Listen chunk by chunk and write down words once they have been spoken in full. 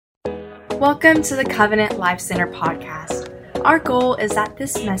Welcome to the Covenant Life Center podcast. Our goal is that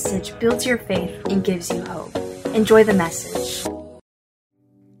this message builds your faith and gives you hope. Enjoy the message.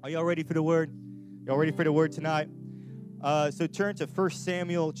 Are y'all ready for the word? Y'all ready for the word tonight? So turn to 1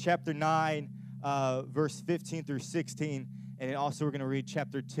 Samuel chapter 9, verse 15 through 16. And then also we're going to read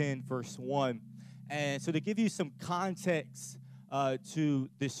chapter 10, verse 1. And so to give you some context to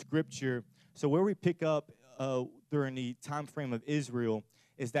this scripture, so where we pick up during the time frame of Israel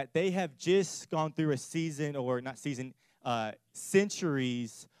is that they have just gone through a season, or not season,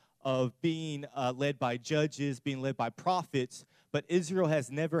 centuries of being led by judges, being led by prophets, but Israel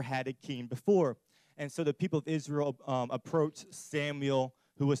has never had a king before. And so the people of Israel approached Samuel,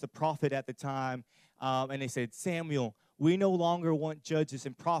 who was the prophet at the time, and they said, Samuel, we no longer want judges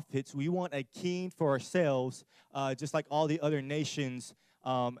and prophets. We want a king for ourselves, just like all the other nations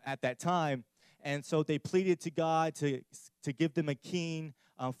at that time. And so they pleaded to God to give them a king,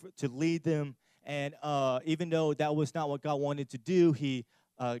 to lead them. And even though that was not what God wanted to do,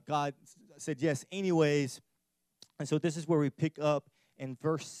 God said yes anyways. And so this is where we pick up in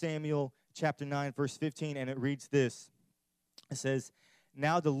 1 Samuel chapter 9, verse 15, and it reads this. It says,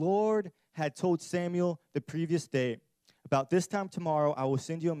 Now the Lord had told Samuel the previous day, About this time tomorrow I will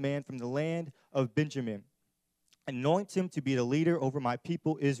send you a man from the land of Benjamin. Anoint him to be the leader over my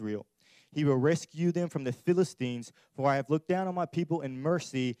people Israel. He will rescue them from the Philistines, for I have looked down on my people in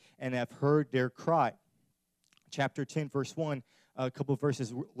mercy and have heard their cry. Chapter 10, verse 1, a couple of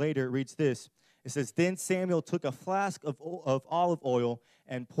verses later, it reads this. It says, Then Samuel took a flask of olive oil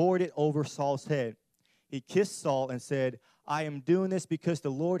and poured it over Saul's head. He kissed Saul and said, I am doing this because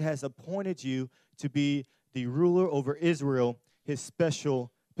the Lord has appointed you to be the ruler over Israel, his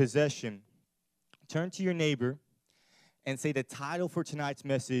special possession. Turn to your neighbor and say the title for tonight's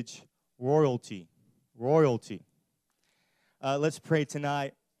message, Royalty. Royalty. Let's pray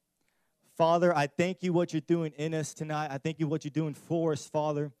tonight. Father, I thank you what you're doing in us tonight. I thank you what you're doing for us,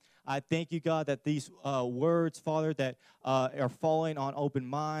 Father. I thank you, God, that these words, Father, that are falling on open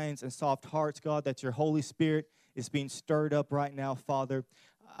minds and soft hearts, God, that your Holy Spirit is being stirred up right now, Father.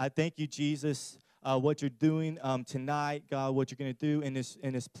 I thank you, Jesus, what you're doing tonight, God, what you're going to do in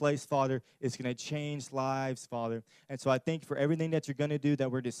this place, Father, is going to change lives, Father. And so I thank you for everything that you're going to do,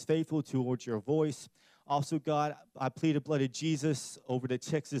 that we're just faithful towards your voice. Also, God, I plead the blood of Jesus over the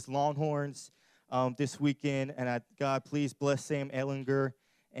Texas Longhorns this weekend. And God, please bless Sam Ehlinger,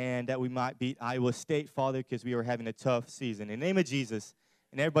 and that we might beat Iowa State, Father, because we are having a tough season. In the name of Jesus.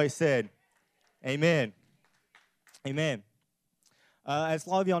 And everybody said, amen. Amen. As a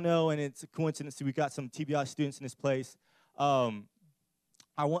lot of y'all know, and it's a coincidence, we've got some TBI students in this place. I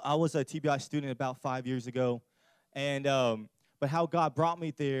was a TBI student about 5 years ago, and but how God brought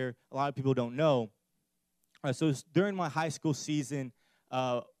me there, a lot of people don't know. So during my high school season,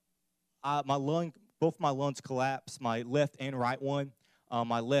 both my lungs collapsed, my left and right one.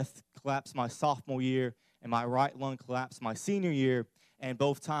 My left collapsed my sophomore year, and my right lung collapsed my senior year. And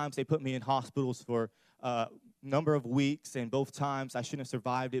both times they put me in hospitals for number of weeks, and both times I shouldn't have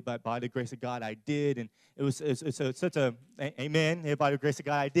survived it, but by the grace of God I did. And it's such a amen. By the grace of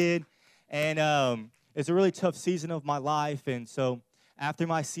God I did. And it's a really tough season of my life. And so after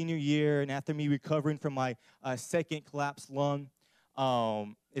my senior year, and after me recovering from my second collapsed lung,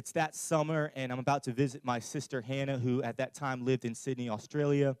 it's that summer, and I'm about to visit my sister Hannah, who at that time lived in Sydney,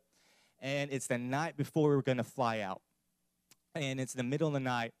 Australia. And it's the night before we were going to fly out, and it's the middle of the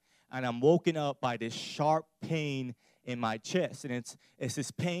night. And I'm woken up by this sharp pain in my chest. And it's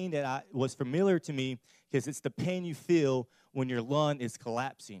this pain that was familiar to me, because it's the pain you feel when your lung is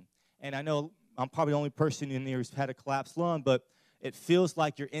collapsing. And I know I'm probably the only person in there who's had a collapsed lung, but it feels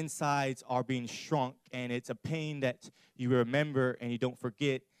like your insides are being shrunk. And it's a pain that you remember and you don't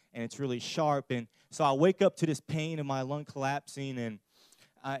forget. And it's really sharp. And so I wake up to this pain of my lung collapsing, and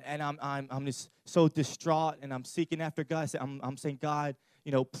I'm just so distraught, and I'm seeking after God. I'm saying, God,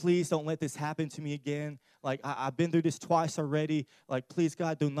 please don't let this happen to me again. Like, I've been through this twice already. Like, please,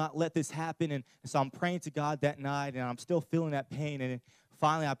 God, do not let this happen. And so I'm praying to God that night, and I'm still feeling that pain. And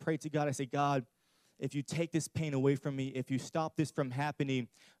finally, I prayed to God. I said, God, if you take this pain away from me, if you stop this from happening,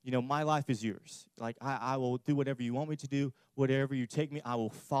 my life is yours. Like, I will do whatever you want me to do. Whatever you take me, I will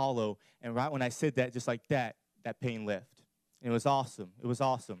follow. And right when I said that, just like that pain left. And it was awesome. It was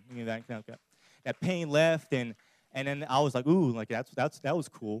awesome. That pain left, and then I was like, ooh, like that was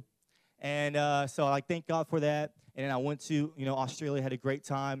cool. And so I thank God for that. And then I went to Australia, had a great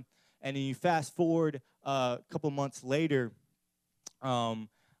time. And then you fast forward a couple months later, I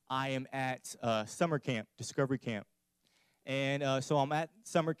am at summer camp, Discovery Camp. And so I'm at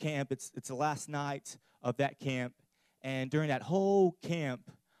summer camp. It's the last night of that camp. And during that whole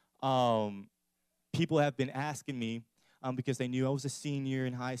camp, people have been asking me because they knew I was a senior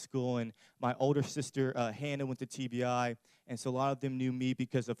in high school, and my older sister, Hannah, went to TBI, and so a lot of them knew me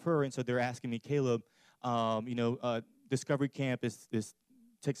because of her, and so they're asking me, Caleb, Discovery Camp is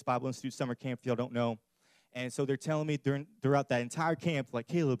Texas Bible Institute summer camp, if y'all don't know, and so they're telling me throughout that entire camp, like,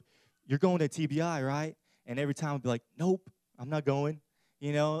 Caleb, you're going to TBI, right? And every time I'd be like, nope, I'm not going.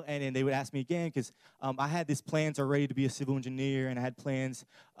 And then they would ask me again because I had these plans already to be a civil engineer, and I had plans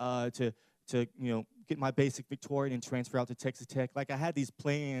to get my basic Victorian and transfer out to Texas Tech. Like, I had these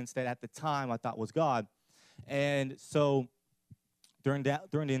plans that at the time I thought was God. And so during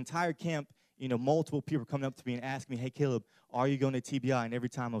the entire camp, multiple people were coming up to me and asking me, hey, Caleb, are you going to TBI? And every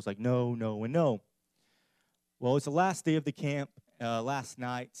time I was like, no, no, and no. Well, it's the last day of the camp, last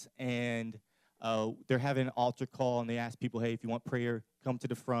night, and they're having an altar call, and they asked people, hey, if you want prayer, come to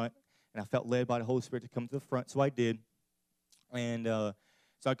the front. And I felt led by the Holy Spirit to come to the front, so I did. And so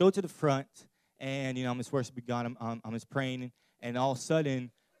I go to the front, and, I'm just worshiping God, I'm just praying, and all of a sudden,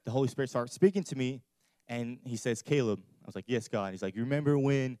 the Holy Spirit starts speaking to me, and he says, Caleb. I was like, yes, God. He's like, you remember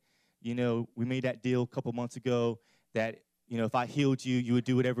when, we made that deal a couple months ago that, if I healed you, you would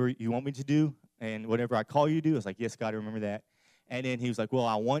do whatever you want me to do, and whatever I call you to do? I was like, yes, God, I remember that. And then he was like, well,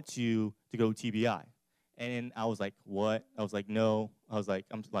 I want you to go to TBI. And then I was like, what? I was like, no. I'm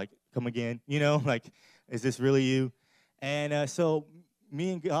like, come again? Like, is this really you? And so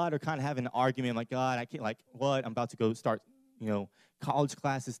me and God are kind of having an argument. I'm like, God, I can't, like, what? I'm about to go start, college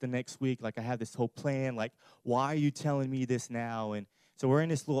classes the next week. Like, I have this whole plan. Like, why are you telling me this now? And so we're in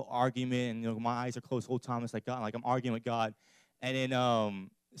this little argument, and, my eyes are closed the whole time. It's like, God, like, I'm arguing with God. And then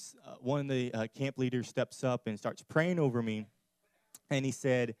one of the camp leaders steps up and starts praying over me. And he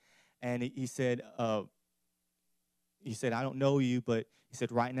said, I don't know you, but he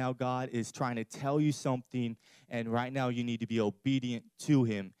said, right now God is trying to tell you something, and right now you need to be obedient to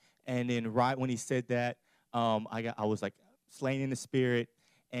him. And then right when he said that, I was like slain in the Spirit.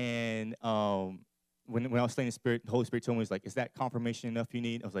 And when I was slain in the Spirit, the Holy Spirit told me, was like, is that confirmation enough you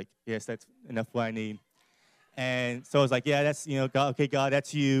need? I was like, yes, that's enough what I need. And so I was like, yeah, that's, God, okay, God,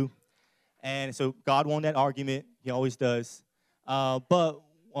 that's you. And so God won that argument. He always does. But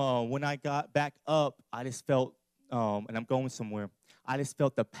when I got back up, I just felt, and I'm going somewhere, I just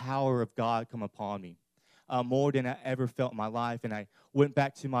felt the power of God come upon me more than I ever felt in my life. And I went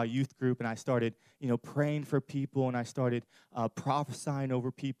back to my youth group, and I started, praying for people, and I started prophesying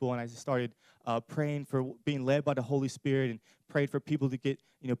over people, and I just started praying for being led by the Holy Spirit, and prayed for people to get,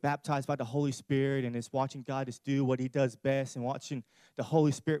 baptized by the Holy Spirit, and just watching God just do what he does best, and watching the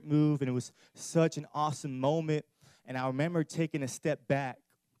Holy Spirit move. And it was such an awesome moment. And I remember taking a step back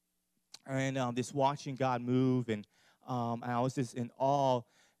and just watching God move, and I was just in awe.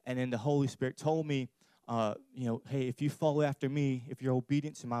 And then the Holy Spirit told me, hey, if you follow after me, if you're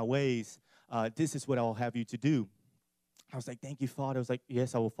obedient to my ways, this is what I'll have you to do. I was like, thank you, Father. I was like,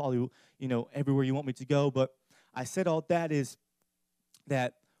 yes, I will follow you, everywhere you want me to go. But I said all that is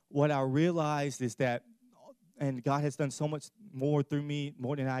that what I realized is that, and God has done so much more through me,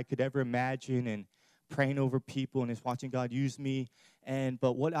 more than I could ever imagine, and praying over people and just watching God use me.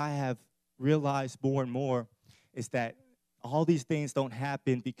 But what I have realized more and more is that all these things don't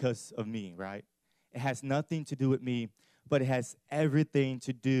happen because of me, right? It has nothing to do with me, but it has everything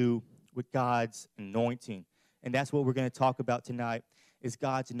to do with God's anointing. And that's what we're going to talk about tonight, is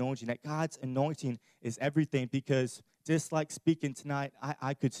God's anointing. That God's anointing is everything, because just like speaking tonight,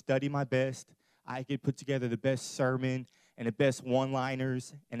 I could study my best. I could put together the best sermon and the best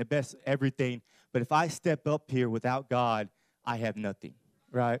one-liners and the best everything. But if I step up here without God, I have nothing,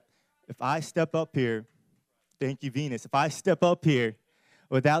 right? If I step up here, thank you, Venus. If I step up here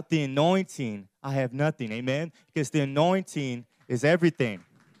without the anointing, I have nothing, amen? Because the anointing is everything.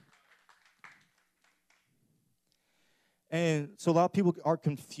 And so a lot of people are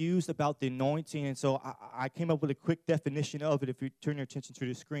confused about the anointing, and so I came up with a quick definition of it. If you turn your attention to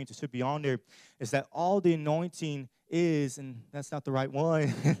the screen, it should be on there, is that all the anointing is, and that's not the right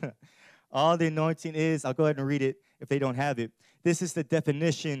one, all the anointing is, I'll go ahead and read it if they don't have it. This is the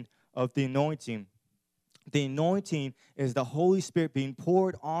definition of the anointing. The anointing is the Holy Spirit being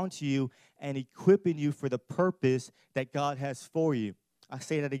poured onto you and equipping you for the purpose that God has for you. I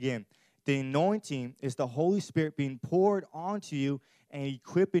say that again. The anointing is the Holy Spirit being poured onto you and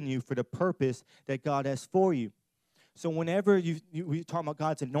equipping you for the purpose that God has for you. So whenever we talk about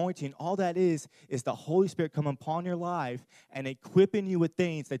God's anointing, all that is the Holy Spirit coming upon your life and equipping you with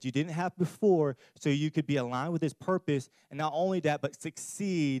things that you didn't have before, so you could be aligned with his purpose, and not only that, but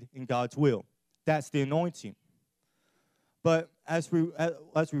succeed in God's will. That's the anointing. But as we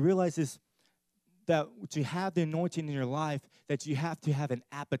realize this, that to have the anointing in your life, that you have to have an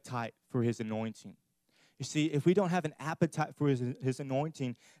appetite for his anointing. You see, if we don't have an appetite for his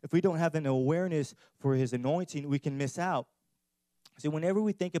anointing, if we don't have an awareness for his anointing, we can miss out. See, whenever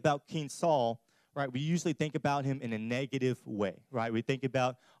we think about King Saul, right, we usually think about him in a negative way, right? We think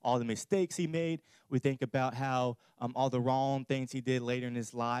about all the mistakes he made. We think about how all the wrong things he did later in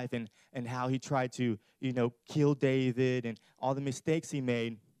his life and how he tried to, kill David and all the mistakes he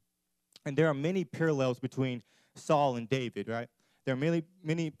made. And there are many parallels between Saul and David, right? There are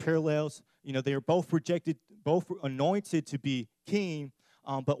many parallels. They are both rejected, both anointed to be king,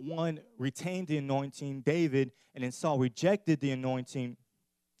 but one retained the anointing, David, and then Saul rejected the anointing.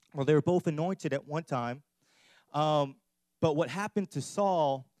 Well, they were both anointed at one time. But what happened to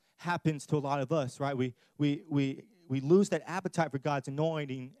Saul happens to a lot of us, right? We lose that appetite for God's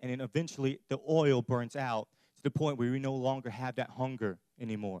anointing, and then eventually the oil burns out to the point where we no longer have that hunger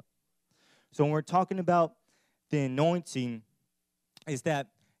anymore. So when we're talking about the anointing, is that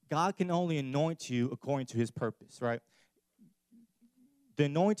God can only anoint you according to his purpose, right? The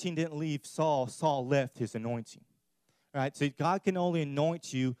anointing didn't leave Saul. Saul left his anointing, right? So God can only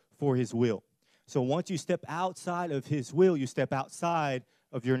anoint you for his will. So once you step outside of his will, you step outside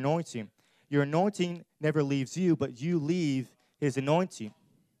of your anointing. Your anointing never leaves you, but you leave his anointing.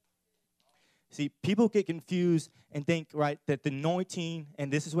 See, people get confused and think, right, that the anointing,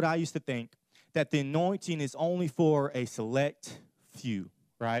 and this is what I used to think, that the anointing is only for a select few,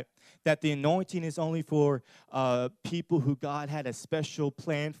 right? That the anointing is only for people who God had a special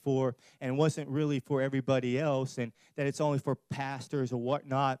plan for and wasn't really for everybody else, and that it's only for pastors or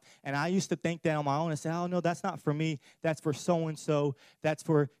whatnot. And I used to think that on my own and say, oh, no, that's not for me. That's for so-and-so. That's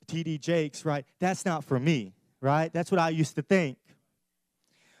for T.D. Jakes, right? That's not for me, right? That's what I used to think.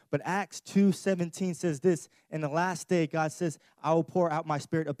 But Acts 2:17 says this, in the last day, God says, I will pour out my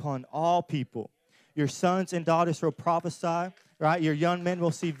spirit upon all people. Your sons and daughters will prophesy, right? Your young men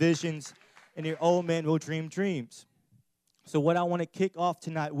will see visions, and your old men will dream dreams. So what I want to kick off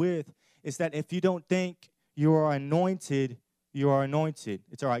tonight with is that if you don't think you are anointed, you are anointed.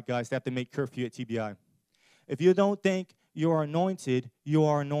 It's all right, guys. They have to make curfew at TBI. If you don't think you are anointed, you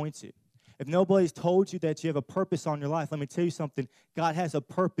are anointed. If nobody's told you that you have a purpose on your life, let me tell you something. God has a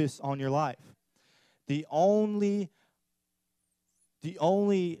purpose on your life. The only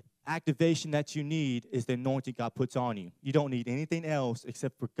activation that you need is the anointing God puts on you. You don't need anything else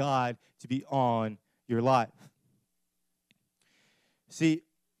except for God to be on your life. See,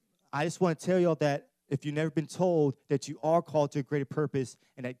 I just want to tell y'all that if you've never been told that you are called to a greater purpose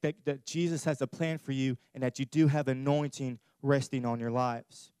and that Jesus has a plan for you and that you do have anointing resting on your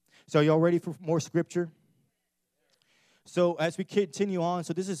lives. So are y'all ready for more scripture? So as we continue on,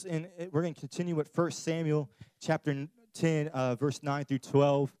 so we're going to continue with 1 Samuel chapter 10, verse 9 through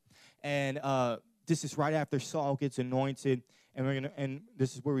 12. And this is right after Saul gets anointed. And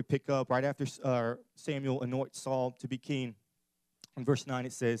this is where we pick up right after Samuel anoints Saul to be king. In verse 9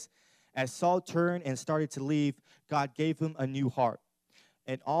 it says, as Saul turned and started to leave, God gave him a new heart.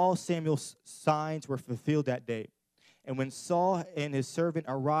 And all Samuel's signs were fulfilled that day. And when Saul and his servant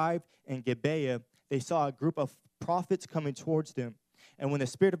arrived in Gibeah, they saw a group of prophets coming towards them. And when the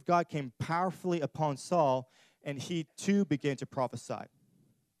Spirit of God came powerfully upon Saul, and he too began to prophesy.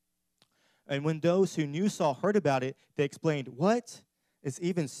 And when those who knew Saul heard about it, they exclaimed, what? Is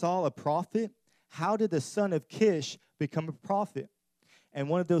even Saul a prophet? How did the son of Kish become a prophet? And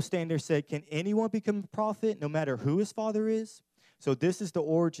one of those standing there said, can anyone become a prophet no matter who his father is? So this is the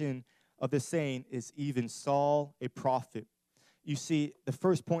origin of the saying, is even Saul a prophet? You see, the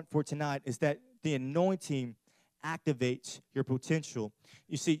first point for tonight is that the anointing activates your potential.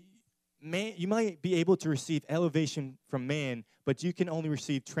 You see, man, you might be able to receive elevation from man, but you can only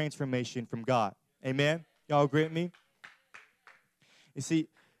receive transformation from God. Amen? Y'all agree with me? You see,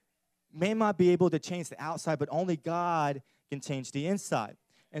 man might be able to change the outside, but only God can change the inside.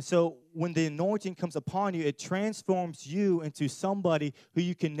 And so when the anointing comes upon you, it transforms you into somebody who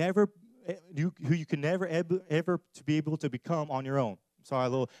you can never ever to be able to become on your own.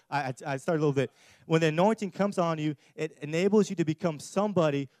 Sorry, I started a little bit. When the anointing comes on you, it enables you to become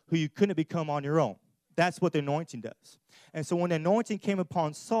somebody who you couldn't become on your own. That's what the anointing does. And so when the anointing came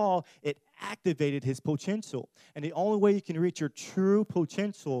upon Saul, it activated his potential. And the only way you can reach your true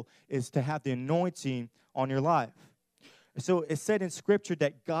potential is to have the anointing on your life. So it said in Scripture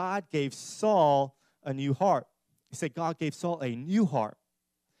that God gave Saul a new heart. He said God gave Saul a new heart.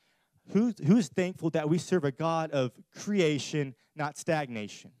 Who's thankful that we serve a God of creation, not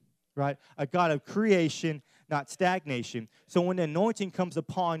stagnation, right? A God of creation, not stagnation. So when the anointing comes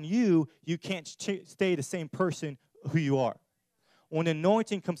upon you, you can't stay the same person who you are. when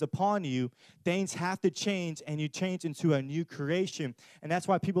anointing comes upon you, things have to change, and you change into a new creation. And that's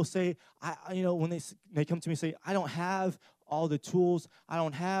why people say, when they come to me and say, I don't have all the tools, I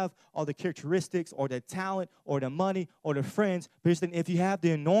don't have all the characteristics or the talent or the money or the friends. But if you have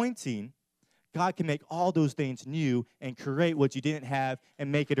the anointing, God can make all those things new and create what you didn't have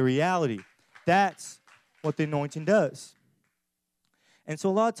and make it a reality. That's what the anointing does. And so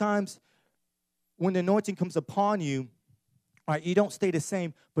a lot of times when the anointing comes upon you, all right, you don't stay the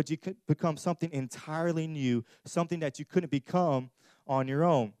same, but you could become something entirely new, something that you couldn't become on your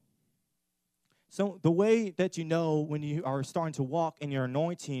own. So the way that you know when you are starting to walk in your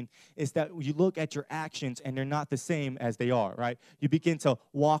anointing is that you look at your actions and they're not the same as they are, right? You begin to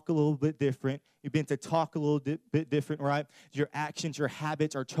walk a little bit different. You begin to talk a little bit different, right? Your actions, your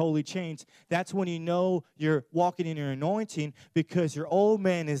habits are totally changed. That's when you know you're walking in your anointing, because your old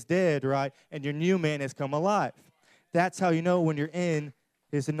man is dead, right? And your new man has come alive. That's how you know when you're in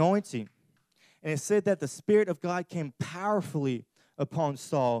his anointing. And it said that the Spirit of God came powerfully upon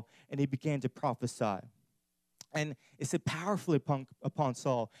Saul, and he began to prophesy. And it said powerfully upon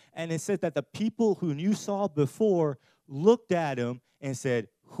Saul. And it said that the people who knew Saul before looked at him and said,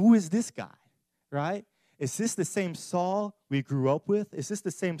 who is this guy, right? Is this the same Saul we grew up with? Is this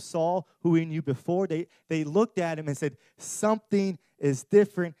the same Saul who we knew before? They looked at him and said, something is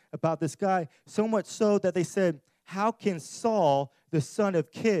different about this guy. So much so that they said, how can Saul, the son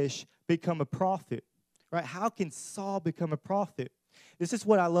of Kish, become a prophet, right? How can Saul become a prophet? This is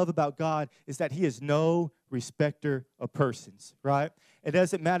what I love about God, is that he is no respecter of persons, right? It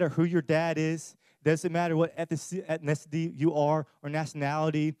doesn't matter who your dad is. It doesn't matter what ethnicity you are or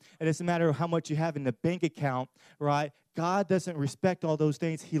nationality. It doesn't matter how much you have in the bank account, right? God doesn't respect all those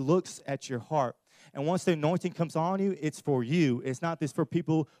things. He looks at your heart. And once the anointing comes on you, it's for you. It's not just for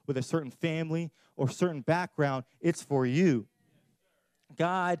people with a certain family or certain background. It's for you.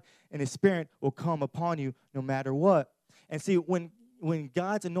 God and his Spirit will come upon you no matter what. And see, when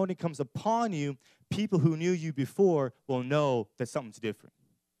God's anointing comes upon you, people who knew you before will know that something's different,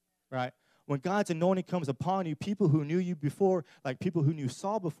 right? When God's anointing comes upon you, people who knew you before, like people who knew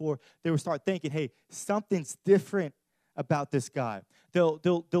Saul before, they will start thinking, hey, something's different about this guy. They'll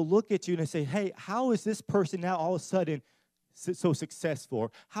look at you and say, hey, how is this person now all of a sudden so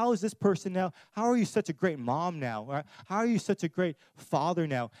successful? How is this person now? How are you such a great mom now? Right? How are you such a great father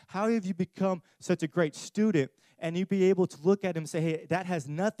now? How have you become such a great student? And you'd be able to look at him and say, hey, that has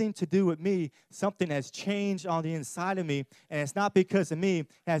nothing to do with me. Something has changed on the inside of me, and it's not because of me. It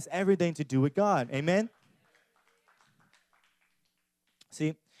has everything to do with God. Amen?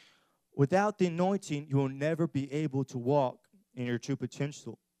 See, without the anointing, you will never be able to walk in your true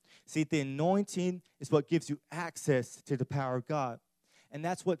potential. See, the anointing is what gives you access to the power of God. And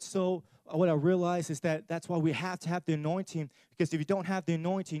that's what I realize is that's why we have to have the anointing, because if you don't have the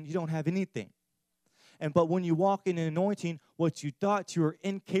anointing, you don't have anything. But when you walk in an anointing, what you thought you were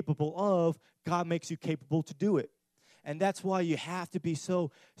incapable of, God makes you capable to do it. And that's why you have to be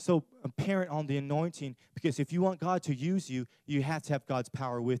so apparent on the anointing, because if you want God to use you, you have to have God's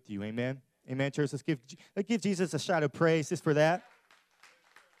power with you. Amen? Amen, church? Let's give Jesus a shout of praise just for that.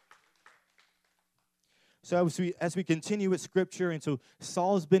 So as we continue with Scripture, and so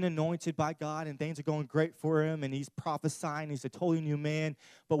Saul's been anointed by God, and things are going great for him, and he's prophesying, he's a totally new man,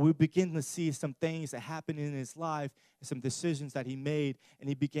 but we begin to see some things that happened in his life, and some decisions that he made, and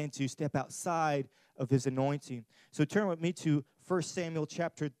he began to step outside of his anointing. So turn with me to 1 Samuel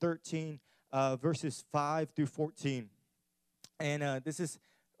chapter 13, verses 5 through 14. And this is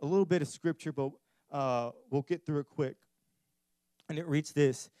a little bit of Scripture, but we'll get through it quick. And it reads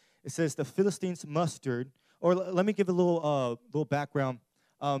this. It says, the Philistines mustered, or let me give a little background.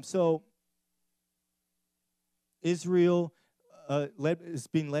 So Israel is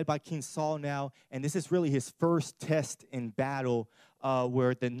being led by King Saul now, and this is really his first test in battle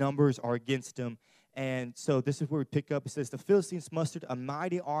where the numbers are against him. And so this is where we pick up. It says, the Philistines mustered a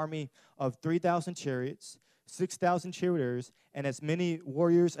mighty army of 3,000 chariots, 6,000 charioteers, and as many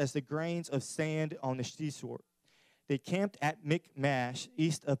warriors as the grains of sand on the seashore. They camped at Michmash,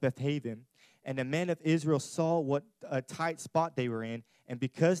 east of Bethaven, and the men of Israel saw what a tight spot they were in, and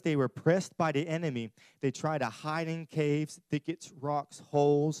because they were pressed by the enemy, they tried to hide in caves, thickets, rocks,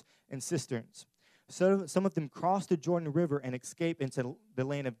 holes, and cisterns. So some of them crossed the Jordan River and escaped into the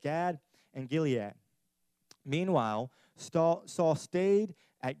land of Gad and Gilead. Meanwhile, Saul stayed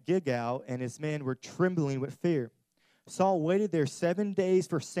at Gilgal, and his men were trembling with fear. Saul waited there 7 days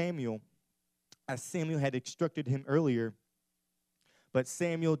for Samuel, as Samuel had instructed him earlier, but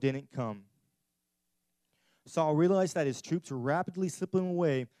Samuel didn't come. Saul realized that his troops were rapidly slipping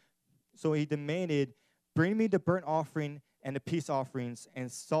away, so he demanded, bring me the burnt offering and the peace offerings,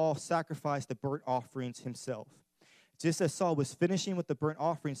 and Saul sacrificed the burnt offerings himself. Just as Saul was finishing with the burnt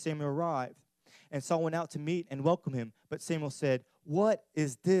offering, Samuel arrived, and Saul went out to meet and welcome him. But Samuel said, "What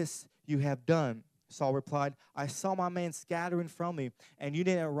is this you have done?" Saul replied, "I saw my man scattering from me, and you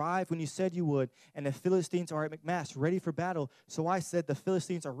didn't arrive when you said you would, and the Philistines are at Michmash, ready for battle. So I said, the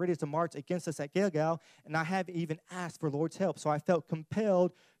Philistines are ready to march against us at Gilgal, and I haven't even asked for the Lord's help. So I felt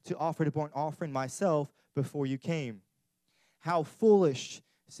compelled to offer the burnt offering myself before you came." "How foolish,"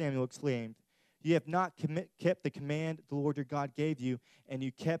 Samuel exclaimed. "You have not kept the command the Lord your God gave you, and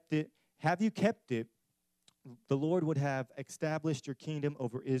you kept it. Have you kept it, the Lord would have established your kingdom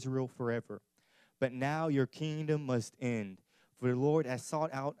over Israel forever. But now your kingdom must end, for the Lord has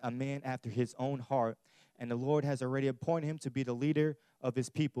sought out a man after his own heart, and the Lord has already appointed him to be the leader of his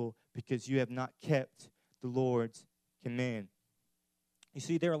people, because you have not kept the Lord's command." You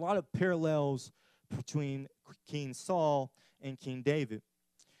see, there are a lot of parallels between King Saul and King David.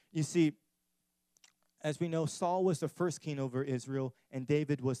 You see, as we know, Saul was the first king over Israel, and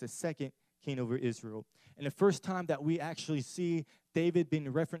David was the second king over Israel. And the first time that we actually see David being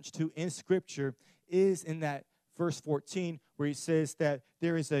referenced to in Scripture is in that verse 14, where he says that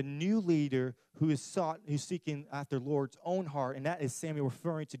there is a new leader who's seeking after the Lord's own heart, and that is Samuel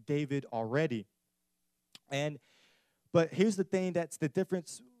referring to David already. But here's the thing, that's the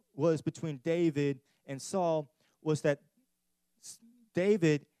difference was between David and Saul, was that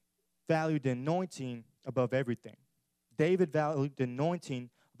David valued the anointing above everything. David valued the anointing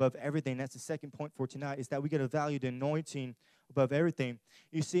above everything. That's the second point for tonight, is that we got to value the anointing above everything.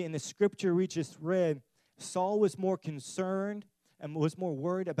 You see, in the scripture we just read, Saul was more concerned and was more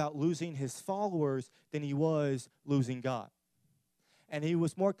worried about losing his followers than he was losing God. And he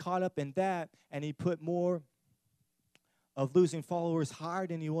was more caught up in that, and he put more of losing followers higher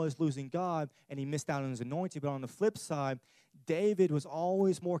than he was losing God, and he missed out on his anointing. But on the flip side, David was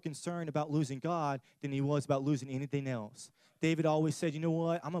always more concerned about losing God than he was about losing anything else. David always said, "You know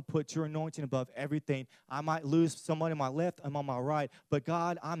what? I'm going to put your anointing above everything. I might lose someone on my left, I'm on my right, but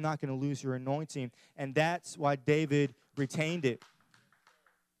God, I'm not going to lose your anointing." And that's why David retained it.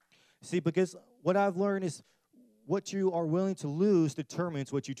 See, because what I've learned is what you are willing to lose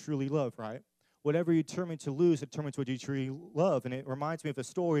determines what you truly love, right? Whatever you determine to lose determines what you truly love. And it reminds me of a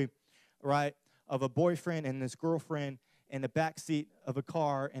story, right, of a boyfriend and his girlfriend in the back seat of a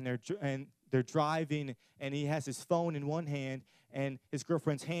car, and they're driving, and he has his phone in one hand and his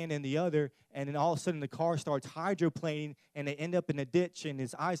girlfriend's hand in the other, and then all of a sudden the car starts hydroplaning, and they end up in a ditch, and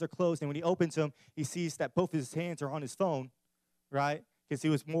his eyes are closed, and when he opens them, he sees that both of his hands are on his phone, right, because he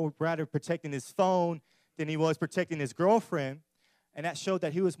was more rather protecting his phone than he was protecting his girlfriend. And that showed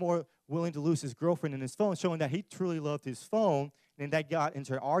that he was more willing to lose his girlfriend than his phone, showing that he truly loved his phone. And that got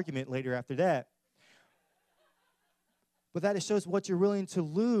into an argument later after that. But that shows what you're willing to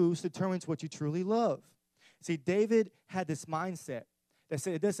lose determines what you truly love. See, David had this mindset that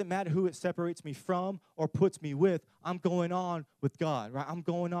said, it doesn't matter who it separates me from or puts me with, I'm going on with God, right? I'm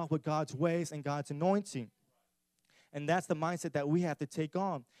going on with God's ways and God's anointing. And that's the mindset that we have to take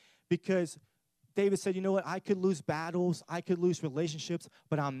on, because David said, "You know what? I could lose battles, I could lose relationships,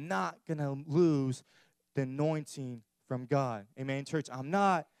 but I'm not going to lose the anointing from God." Amen, church. I'm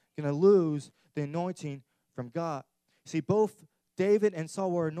not going to lose the anointing from God. See, both David and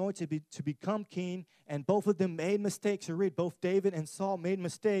Saul were anointed to become king, and both of them made mistakes. You read, both David and Saul made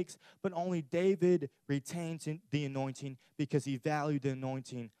mistakes, but only David retained the anointing because he valued the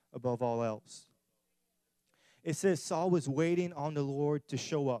anointing above all else. It says Saul was waiting on the Lord to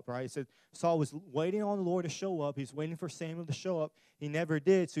show up, right? It said Saul was waiting on the Lord to show up. He's waiting for Samuel to show up. He never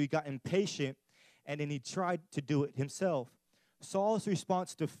did, so he got impatient, and then he tried to do it himself. Saul's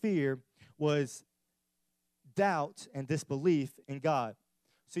response to fear was doubt and disbelief in God.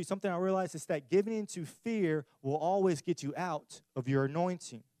 See, something I realized is that giving into fear will always get you out of your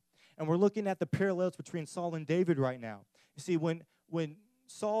anointing. And we're looking at the parallels between Saul and David right now. You see, when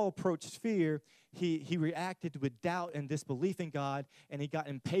Saul approached fear, he reacted with doubt and disbelief in God, and he got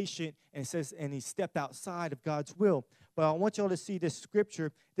impatient, and it says, and he stepped outside of God's will. But I want y'all to see this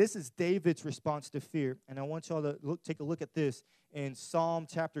scripture. This is David's response to fear, and I want y'all to take a look at this in Psalm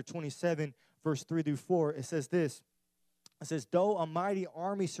chapter 27, verse 3 through 4. It says this. It says, "Though a mighty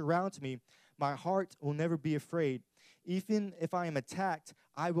army surrounds me, my heart will never be afraid. Even if I am attacked,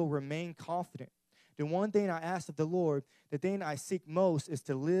 I will remain confident. The one thing I ask of the Lord, the thing I seek most, is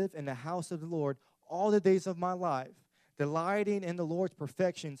to live in the house of the Lord all the days of my life, delighting in the Lord's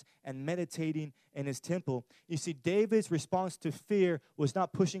perfections and meditating in his temple." You see, David's response to fear was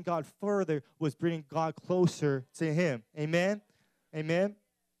not pushing God further, was bringing God closer to him. Amen? Amen?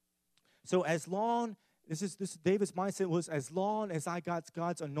 So as long This David's mindset was, as long as I got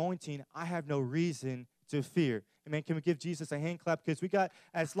God's anointing, I have no reason to fear. Amen. Can we give Jesus a hand clap? Because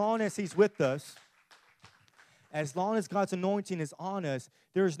as long as he's with us, as long as God's anointing is on us,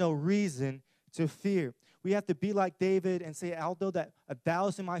 there is no reason to fear. We have to be like David and say, although that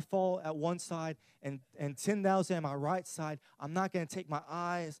 1,000 might fall at one side and 10,000 at my right side, I'm not going to take my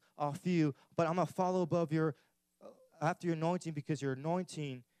eyes off you, but I'm going to follow after your anointing, because your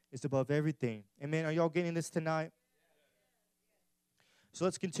anointing is above everything. Amen. Are y'all getting this tonight? So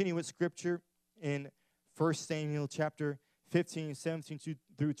let's continue with scripture in 1 Samuel chapter 15, 17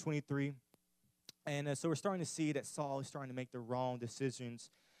 through 23. And so we're starting to see that Saul is starting to make the wrong decisions.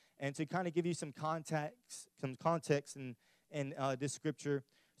 And to kind of give you some context in this scripture,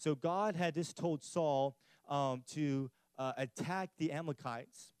 so God had just told Saul to attack the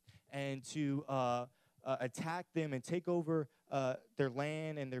Amalekites and to attack them and take over their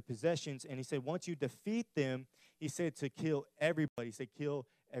land and their possessions. And he said, once you defeat them, he said to kill everybody. He said, kill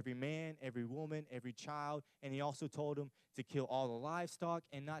every man, every woman, every child. And he also told them to kill all the livestock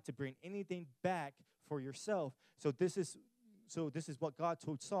and not to bring anything back for yourself. So this is what God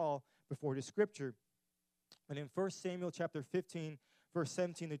told Saul before the scripture. And in 1 Samuel chapter 15, verse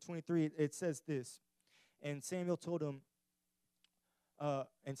 17 to 23, it says this. And Samuel told him,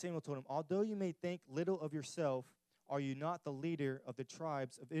 although you may think little of yourself, are you not the leader of the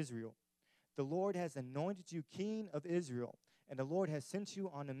tribes of Israel? The Lord has anointed you king of Israel, and the Lord has sent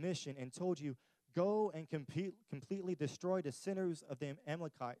you on a mission and told you, go and completely destroy the sinners of the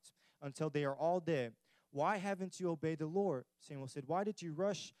Amalekites until they are all dead. Why haven't you obeyed the Lord? Samuel said, why did you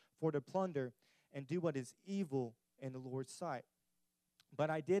rush for the plunder and do what is evil in the Lord's sight? But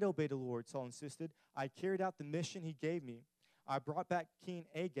I did obey the Lord, Saul insisted. I carried out the mission he gave me. I brought back King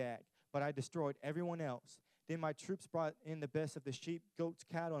Agag, but I destroyed everyone else. Then my troops brought in the best of the sheep, goats,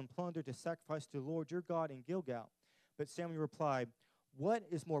 cattle, and plunder to sacrifice to the Lord your God in Gilgal. But Samuel replied, what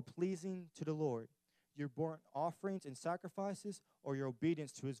is more pleasing to the Lord, your burnt offerings and sacrifices, or your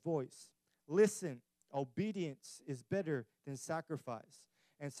obedience to his voice? Listen, obedience is better than sacrifice,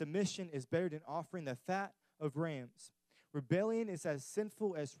 and submission is better than offering the fat of rams. Rebellion is as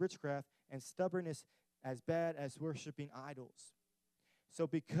sinful as witchcraft, and stubbornness as bad as worshiping idols. So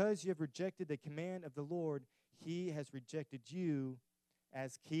because you have rejected the command of the Lord, he has rejected you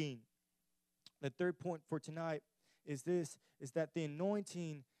as king. The third point for tonight is that the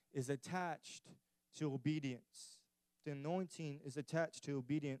anointing is attached to obedience. The anointing is attached to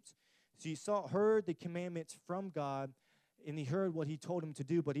obedience. So you heard the commandments from God, and he heard what he told him to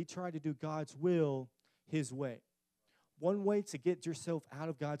do, but he tried to do God's will his way. One way to get yourself out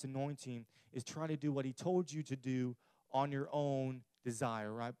of God's anointing is try to do what he told you to do on your own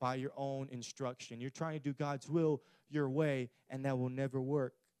desire, right? By your own instruction. You're trying to do God's will your way, and that will never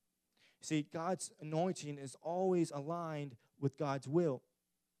work. See, God's anointing is always aligned with God's will.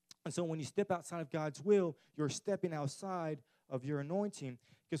 And so when you step outside of God's will, you're stepping outside of your anointing.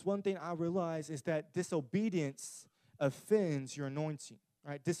 Because one thing I realize is that disobedience offends your anointing,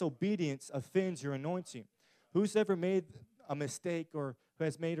 right? Disobedience offends your anointing. Who's ever made a mistake or who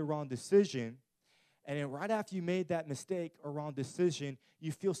has made a wrong decision, and then right after you made that mistake or wrong decision,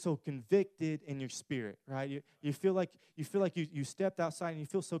 you feel so convicted in your spirit, right? You feel like you stepped outside and you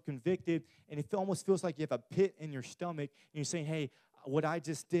feel so convicted, and it almost feels like you have a pit in your stomach, and you're saying, hey, what I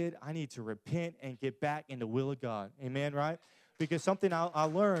just did, I need to repent and get back in the will of God. Amen, right? Because something I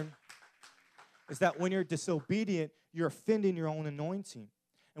learned is that when you're disobedient, you're offending your own anointing.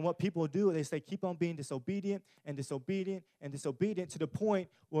 And what people do, they say, keep on being disobedient and disobedient and disobedient to the point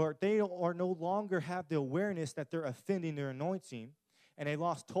where they are no longer have the awareness that they're offending their anointing, and they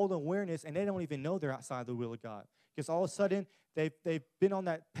lost total awareness, and they don't even know they're outside the will of God. Because all of a sudden, they've been on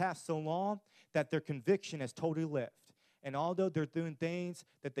that path so long that their conviction has totally left. And although they're doing things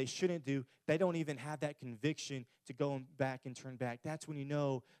that they shouldn't do, they don't even have that conviction to go back and turn back. That's when you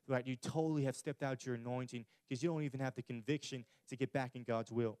know, right, you totally have stepped out your anointing, because you don't even have the conviction to get back in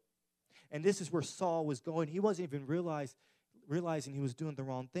God's will. And this is where Saul was going. He wasn't even realizing he was doing the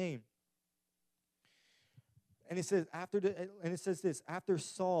wrong thing. And it says after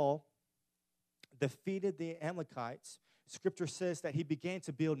Saul defeated the Amalekites, Scripture says that he began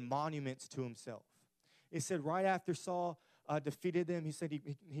to build monuments to himself. It said right after Saul defeated them, he said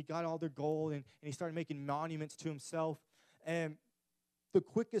he got all their gold, and he started making monuments to himself. And the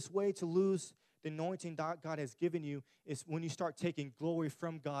quickest way to lose the anointing that God has given you is when you start taking glory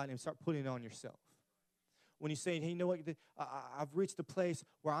from God and start putting it on yourself. When you say, hey, you know what, I've reached a place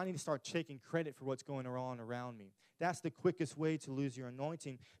where I need to start taking credit for what's going on around me. That's the quickest way to lose your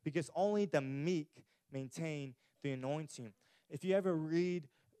anointing, because only the meek maintain the anointing. If you ever read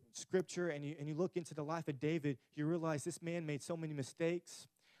Scripture and you look into the life of David, you realize this man made so many mistakes.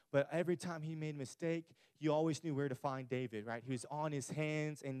 But every time he made a mistake, you always knew where to find David, right? He was on his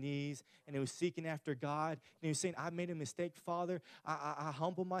hands and knees, and he was seeking after God. And he was saying, I made a mistake, Father. I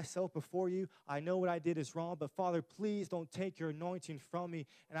humble myself before you. I know what I did is wrong, but Father, please don't take your anointing from me.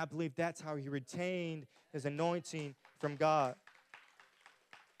 And I believe that's how he retained his anointing from God.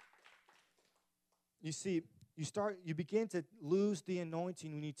 You see, you begin to lose the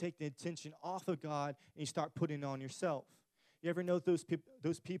anointing when you take the attention off of God and you start putting it on yourself. You ever know those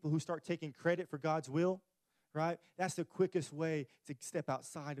people who start taking credit for God's will, right? That's the quickest way to step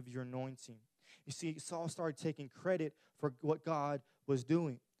outside of your anointing. You see, Saul started taking credit for what God was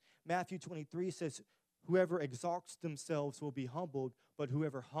doing. Matthew 23 says, whoever exalts themselves will be humbled, but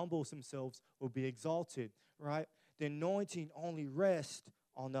whoever humbles themselves will be exalted, right? The anointing only rests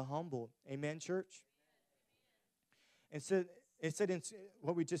on the humble. Amen, church? And so it said in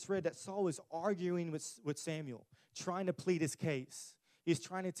what we just read that Saul was arguing with Samuel, trying to plead his case. He's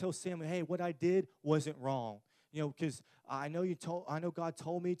trying to tell Samuel, hey, what I did wasn't wrong. You know, because I know God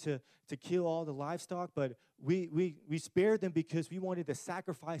told me to kill all the livestock, but we spared them because we wanted to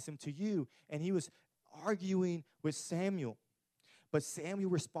sacrifice them to you. And he was arguing with Samuel. But Samuel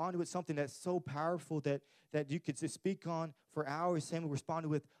responded with something that's so powerful that you could just speak on for hours. Samuel responded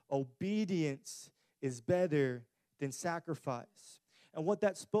with, obedience is better than sacrifice. And what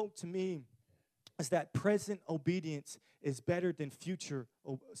that spoke to me is that present obedience is better than future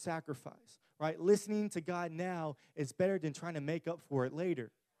sacrifice, right? Listening to God now is better than trying to make up for it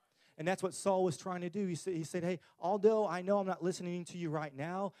later. And that's what Saul was trying to do. He said, hey, although I know I'm not listening to you right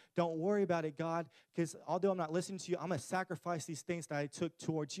now, don't worry about it, God, because although I'm not listening to you, I'm going to sacrifice these things that I took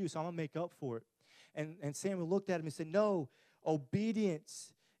towards you, so I'm going to make up for it. And Samuel looked at him and said, no,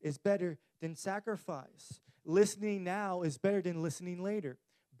 obedience is better than sacrifice. Listening now is better than listening later.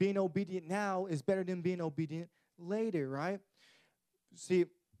 Being obedient now is better than being obedient later, right? See,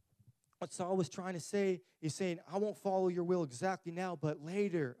 what Saul was trying to say, he's saying, I won't follow your will exactly now, but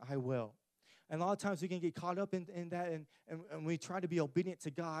later I will. And a lot of times we can get caught up in that, and we try to be obedient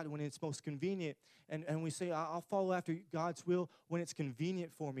to God when it's most convenient. And we say, I'll follow after God's will when it's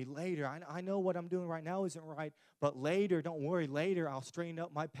convenient for me later. I know what I'm doing right now isn't right, but later, don't worry, later I'll straighten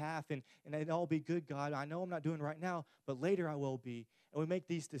up my path, and it'll all be good, God. I know I'm not doing right now, but later I will be. And we make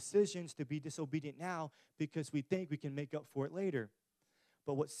these decisions to be disobedient now because we think we can make up for it later.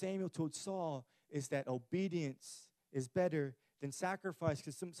 But what Samuel told Saul is that obedience is better than sacrifice,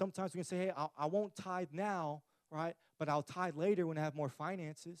 because sometimes we can say, hey, I won't tithe now, right? But I'll tithe later when I have more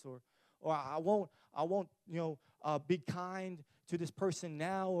finances, or I won't be kind to this person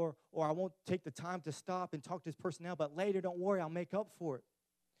now, or I won't take the time to stop and talk to this person now, but later, don't worry, I'll make up for it.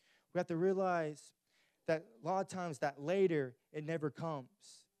 We have to realize that a lot of times that later, it never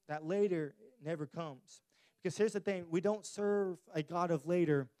comes. That later never comes. Because here's the thing, we don't serve a God of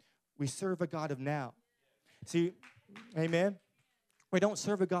later, we serve a God of now. See, amen? We don't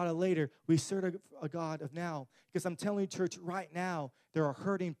serve a God of later. We serve a God of now. Because I'm telling you, church, right now, there are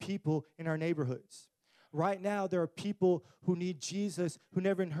hurting people in our neighborhoods. Right now, there are people who need Jesus, who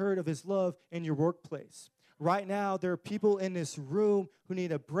never heard of his love in your workplace. Right now, there are people in this room who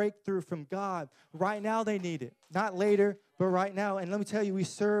need a breakthrough from God. Right now, they need it. Not later, but right now. And let me tell you, we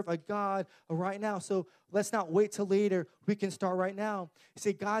serve a God right now. So let's not wait till later. We can start right now.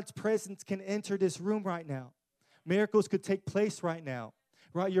 See, God's presence can enter this room right now. Miracles could take place right now,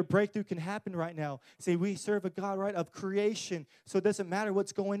 right? Your breakthrough can happen right now. See, we serve a God, right, of creation, so it doesn't matter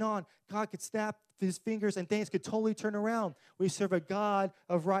what's going on. God could snap his fingers and things could totally turn around. We serve a God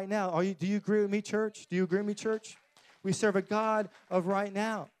of right now. Do you agree with me, church? Do you agree with me, church? We serve a God of right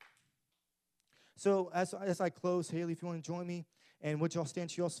now. So as I close, Haley, if you want to join me, and would y'all stand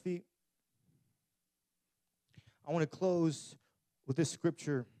to y'all's feet? I want to close with this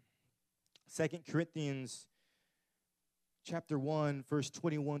scripture, 2 Corinthians chapter 1, verse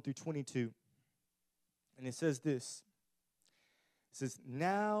 21 through 22. And it says this. It says,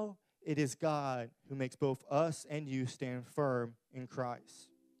 now it is God who makes both us and you stand firm in Christ.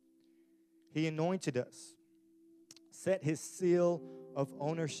 He anointed us, set his seal of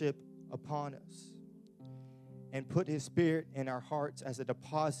ownership upon us, and put his spirit in our hearts as a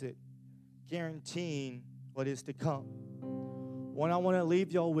deposit, guaranteeing what is to come. What I want to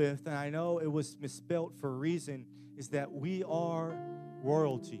leave y'all with, and I know it was misspelled for a reason, is that we are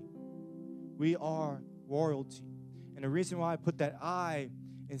royalty. We are royalty. And the reason why I put that I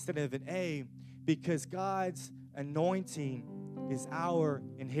instead of an A, because God's anointing is our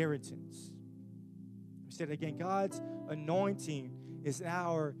inheritance. Let me say it again. God's anointing is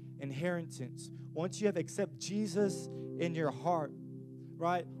our inheritance. Once you have accepted Jesus in your heart,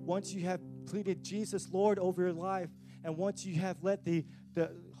 right? Once you have pleaded Jesus Lord over your life, and once you have let the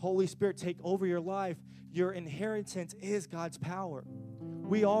Holy Spirit take over your life, your inheritance is God's power.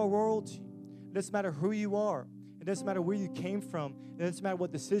 We are royalty. It doesn't matter who you are. It doesn't matter where you came from. It doesn't matter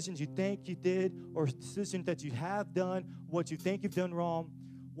what decisions you think you did or decisions that you have done, what you think you've done wrong.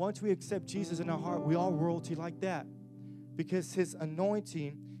 Once we accept Jesus in our heart, we are royalty like that because his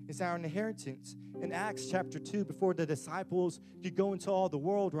anointing is our inheritance. In Acts chapter 2, before the disciples could go into all the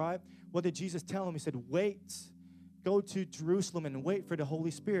world, right? What did Jesus tell them? He said, wait. Go to Jerusalem and wait for the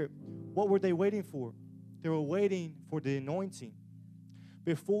Holy Spirit. What were they waiting for? They were waiting for the anointing.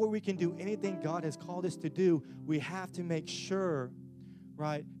 Before we can do anything God has called us to do, we have to make sure,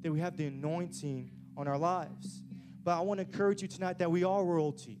 right, that we have the anointing on our lives. But I want to encourage you tonight that we are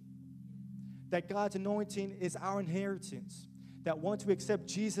royalty, that God's anointing is our inheritance, that once we accept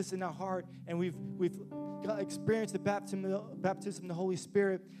Jesus in our heart and we've experienced the baptism of the Holy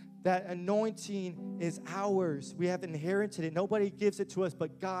Spirit, that anointing is ours. We have inherited it. Nobody gives it to us,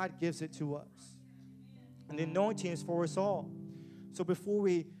 but God gives it to us. And the anointing is for us all. So before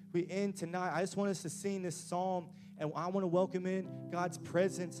we end tonight, I just want us to sing this psalm, and I want to welcome in God's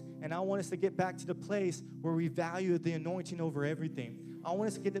presence, and I want us to get back to the place where we value the anointing over everything. I want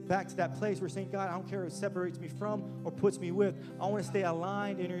us to get back to that place where we're saying, God, I don't care if it separates me from or puts me with. I want to stay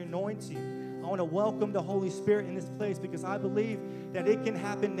aligned in your anointing. I want to welcome the Holy Spirit in this place because I believe that it can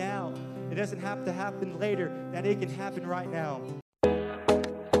happen now. It doesn't have to happen later, that it can happen right now.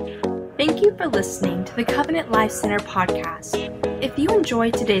 Thank you for listening to the Covenant Life Center podcast. If you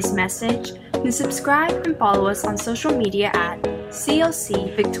enjoyed today's message, then subscribe and follow us on social media at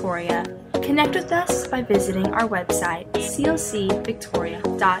CLC Victoria. Connect with us by visiting our website,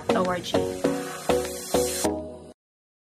 clcvictoria.org.